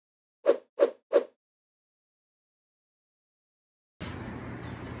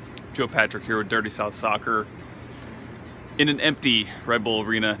Joe Patrick here with Dirty South Soccer. In an empty Red Bull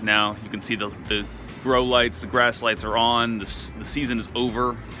Arena now, you can see the grow lights, the grass lights are on. The season is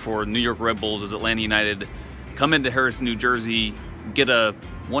over for New York Red Bulls as Atlanta United come into Harrison, New Jersey, get a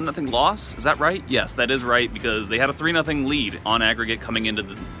 1-0 loss. Is that right? Yes, that is right, because they had a 3-0 lead on aggregate coming into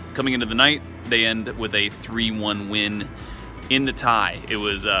the night. They end with a 3-1 win in the tie. It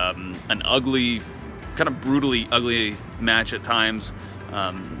was an ugly, kind of brutally ugly match at times.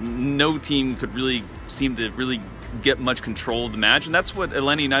 No team could really seem to get much control of the match, and that's what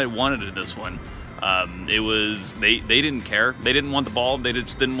Atlanta United wanted in this one. It was they didn't care. They didn't want the ball. They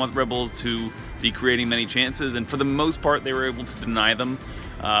just didn't want the Red Bulls to be creating many chances, and for the most part, they were able to deny them.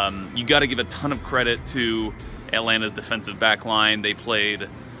 You got to give a ton of credit to Atlanta's defensive back line. They played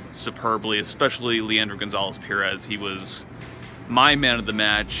superbly, especially Leandro Gonzalez-Pirez. He was my man of the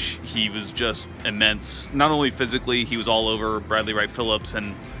match. He was just immense. Not only physically, he was all over Bradley Wright Phillips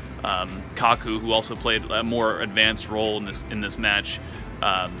and Kaku, who also played a more advanced role in this match.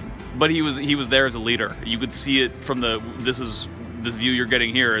 But he was there as a leader. You could see it from this view you're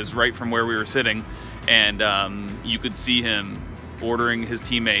getting here is right from where we were sitting, and you could see him ordering his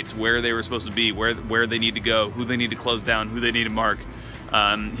teammates where they were supposed to be, where they need to go, who they need to close down, who they need to mark.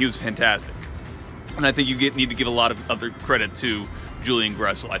 He was fantastic. And I think you need to give a lot of other credit to Julian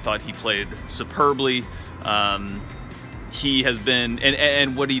Gressel. I thought he played superbly. He has been,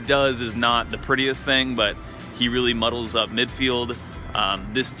 and what he does is not the prettiest thing, but he really muddles up midfield.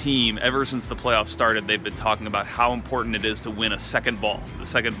 This team, ever since the playoffs started, they've been talking about how important it is to win a second ball. The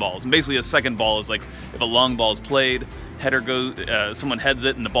second balls, and basically a second ball is like if a long ball is played, header goes, someone heads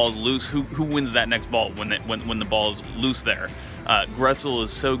it, and the ball's loose. Who wins that next ball when the ball is loose there? Gressel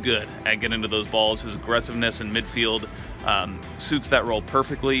is so good at getting to those balls. His aggressiveness in midfield suits that role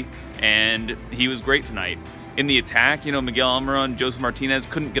perfectly, and he was great tonight. In the attack, you know, Miguel Almiron, Joseph Martinez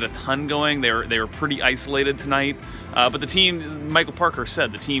couldn't get a ton going. They were pretty isolated tonight. But the team, Michael Parker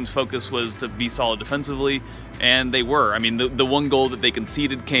said, the team's focus was to be solid defensively, and they were. I mean, the one goal that they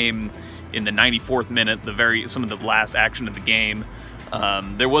conceded came in the 94th minute, some of the last action of the game.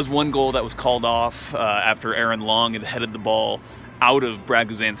 There was one goal that was called off after Aaron Long had headed the ball out of Brad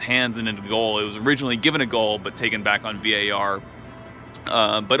Guzan's hands and into goal. It was originally given a goal, but taken back on VAR.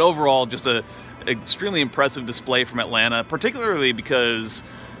 But overall, just a extremely impressive display from Atlanta, particularly because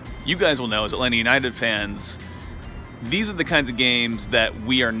you guys will know as Atlanta United fans, these are the kinds of games that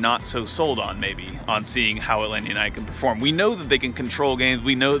we are not so sold on, maybe, on seeing how Atlanta United can perform. We know that they can control games,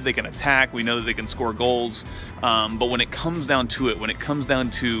 we know that they can attack, we know that they can score goals, but when it comes down to it, when it comes down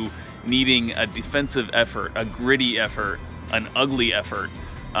to needing a defensive effort, a gritty effort, an ugly effort,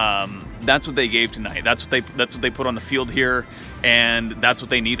 that's what they gave tonight. That's what they put on the field here, and that's what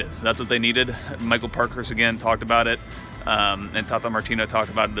they needed. That's what they needed. Michael Parkhurst again talked about it, and Tata Martino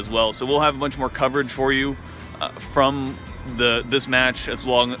talked about it as well. So we'll have a bunch more coverage for you from this match, as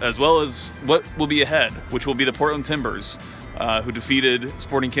well as what will be ahead, which will be the Portland Timbers, who defeated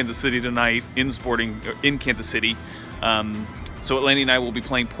Sporting Kansas City tonight in Kansas City. So Atlanta United will be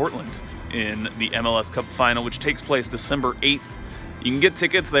playing Portland in the MLS Cup final, which takes place December 8th. You can get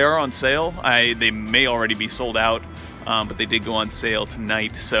tickets; they are on sale. They may already be sold out, but they did go on sale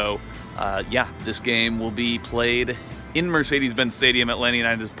tonight. So, yeah, this game will be played in Mercedes-Benz Stadium. Atlanta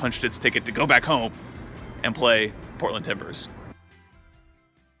United has punched its ticket to go back home and play Portland Timbers.